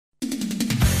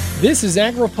This is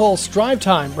AgriPulse Drive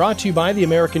Time, brought to you by the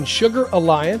American Sugar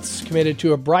Alliance, committed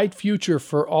to a bright future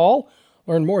for all.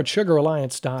 Learn more at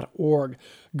sugaralliance.org.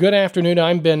 Good afternoon,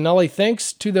 I'm Ben Nuelle.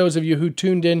 Thanks to those of you who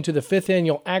tuned in to the 5th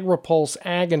Annual AgriPulse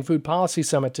Ag and Food Policy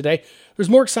Summit today.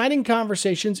 There's more exciting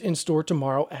conversations in store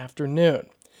tomorrow afternoon.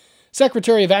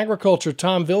 Secretary of Agriculture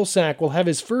Tom Vilsack will have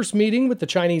his first meeting with the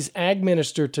Chinese Ag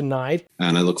Minister tonight.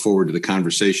 And I look forward to the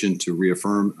conversation to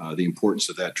reaffirm the importance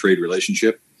of that trade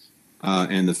relationship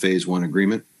and the Phase 1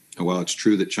 agreement. And while it's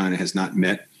true that China has not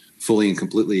met fully and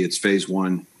completely its Phase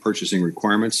 1 purchasing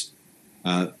requirements,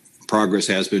 progress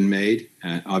has been made.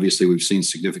 Obviously, we've seen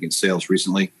significant sales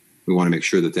recently. We want to make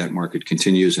sure that that market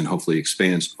continues and hopefully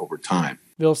expands over time.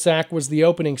 Vilsack was the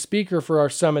opening speaker for our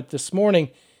summit this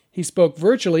morning. He spoke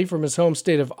virtually from his home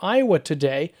state of Iowa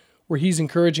today, where he's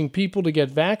encouraging people to get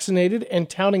vaccinated and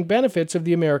touting benefits of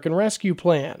the American Rescue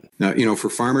Plan. Now, for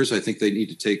farmers, I think they need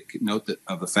to take note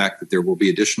of the fact that there will be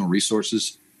additional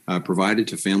resources provided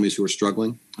to families who are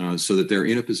struggling so that they're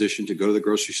in a position to go to the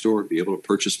grocery store, be able to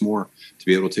purchase more, to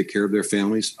be able to take care of their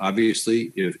families.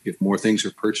 Obviously, if more things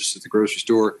are purchased at the grocery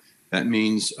store, that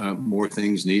means more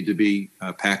things need to be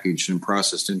packaged and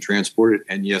processed and transported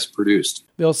and, yes, produced.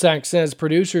 Vilsack says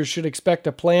producers should expect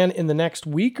a plan in the next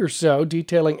week or so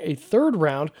detailing a third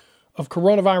round of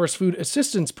coronavirus food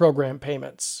assistance program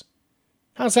payments.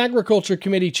 House Agriculture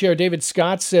Committee Chair David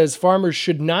Scott says farmers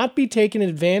should not be taken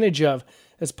advantage of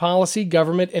as policy,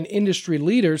 government, and industry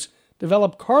leaders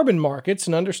develop carbon markets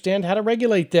and understand how to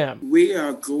regulate them. We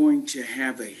are going to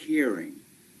have a hearing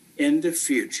in the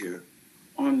future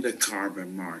on the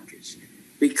carbon markets,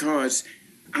 because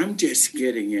I'm just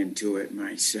getting into it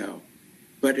myself.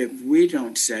 But if we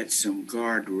don't set some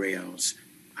guardrails,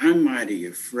 I'm mighty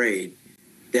afraid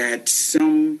that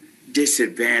some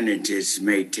disadvantages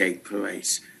may take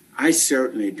place. I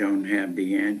certainly don't have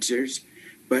the answers,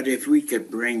 but if we could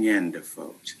bring in the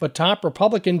folks. But top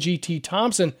Republican G.T.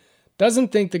 Thompson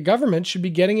doesn't think the government should be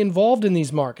getting involved in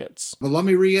these markets. But let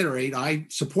me reiterate, I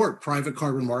support private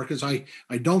carbon markets. I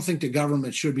don't think the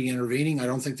government should be intervening. I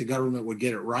don't think the government would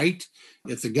get it right.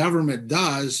 If the government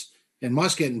does and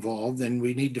must get involved, then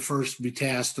we need to first be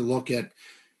tasked to look at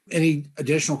any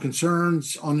additional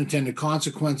concerns, unintended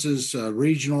consequences,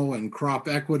 regional and crop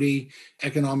equity,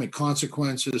 economic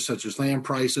consequences such as land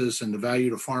prices and the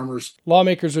value to farmers.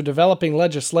 Lawmakers are developing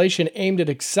legislation aimed at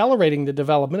accelerating the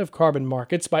development of carbon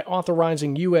markets by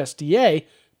authorizing USDA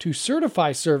to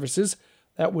certify services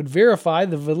that would verify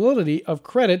the validity of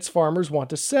credits farmers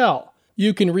want to sell.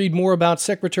 You can read more about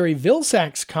Secretary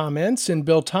Vilsack's comments in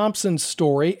Bill Thompson's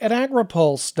story at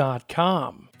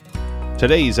agripulse.com.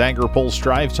 Today's AgriPulse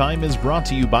Drive Time is brought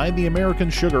to you by the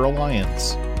American Sugar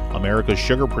Alliance. America's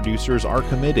sugar producers are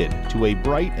committed to a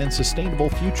bright and sustainable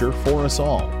future for us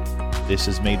all. This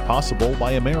is made possible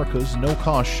by America's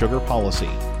no-cost sugar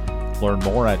policy. Learn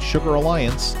more at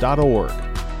sugaralliance.org.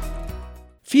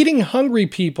 Feeding hungry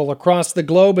people across the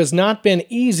globe has not been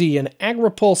easy, and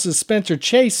AgriPulse's Spencer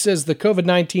Chase says the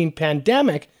COVID-19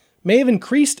 pandemic may have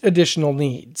increased additional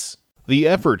needs. The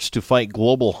efforts to fight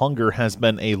global hunger has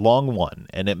been a long one,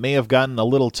 and it may have gotten a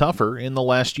little tougher in the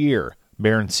last year.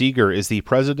 Barron Seeger is the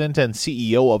president and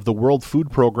CEO of the World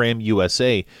Food Program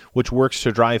USA, which works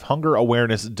to drive hunger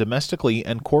awareness domestically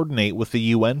and coordinate with the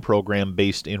UN program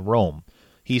based in Rome.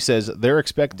 He says they're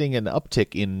expecting an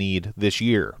uptick in need this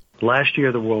year. Last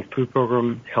year, the World Food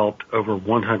Program helped over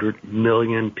 100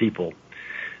 million people,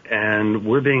 and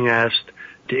we're being asked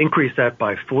to increase that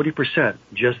by 40%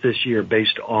 just this year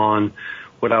based on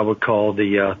what I would call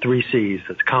the 3 C's.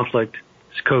 That's conflict,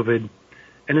 it's COVID,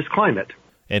 and it's climate.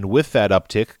 And with that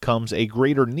uptick comes a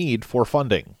greater need for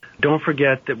funding. Don't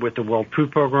forget that with the World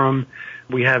Food Program,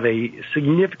 we have a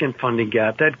significant funding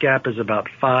gap. That gap is about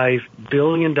 $5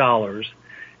 billion.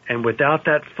 And without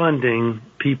that funding,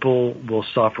 people will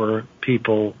suffer,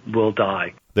 people will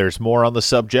die. There's more on the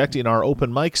subject in our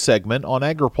open mic segment on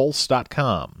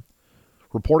agripulse.com.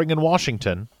 Reporting in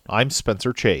Washington, I'm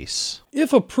Spencer Chase.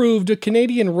 If approved, a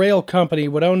Canadian rail company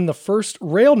would own the first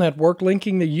rail network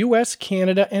linking the U.S.,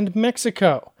 Canada, and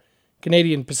Mexico.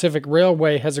 Canadian Pacific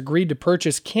Railway has agreed to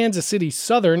purchase Kansas City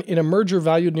Southern in a merger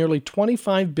valued nearly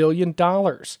 $25 billion.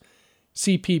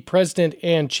 CP President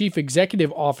and Chief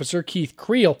Executive Officer Keith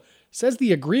Creel says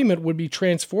the agreement would be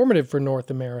transformative for North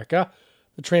America.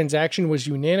 The transaction was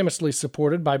unanimously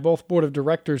supported by both board of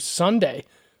directors Sunday.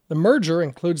 The merger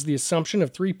includes the assumption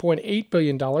of $3.8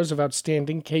 billion of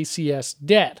outstanding KCS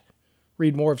debt.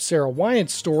 Read more of Sarah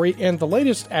Wyant's story and the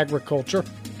latest agriculture,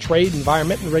 trade,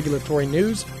 environment, and regulatory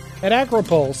news at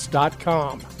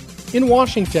agripulse.com. In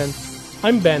Washington,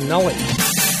 I'm Ben Nuelle.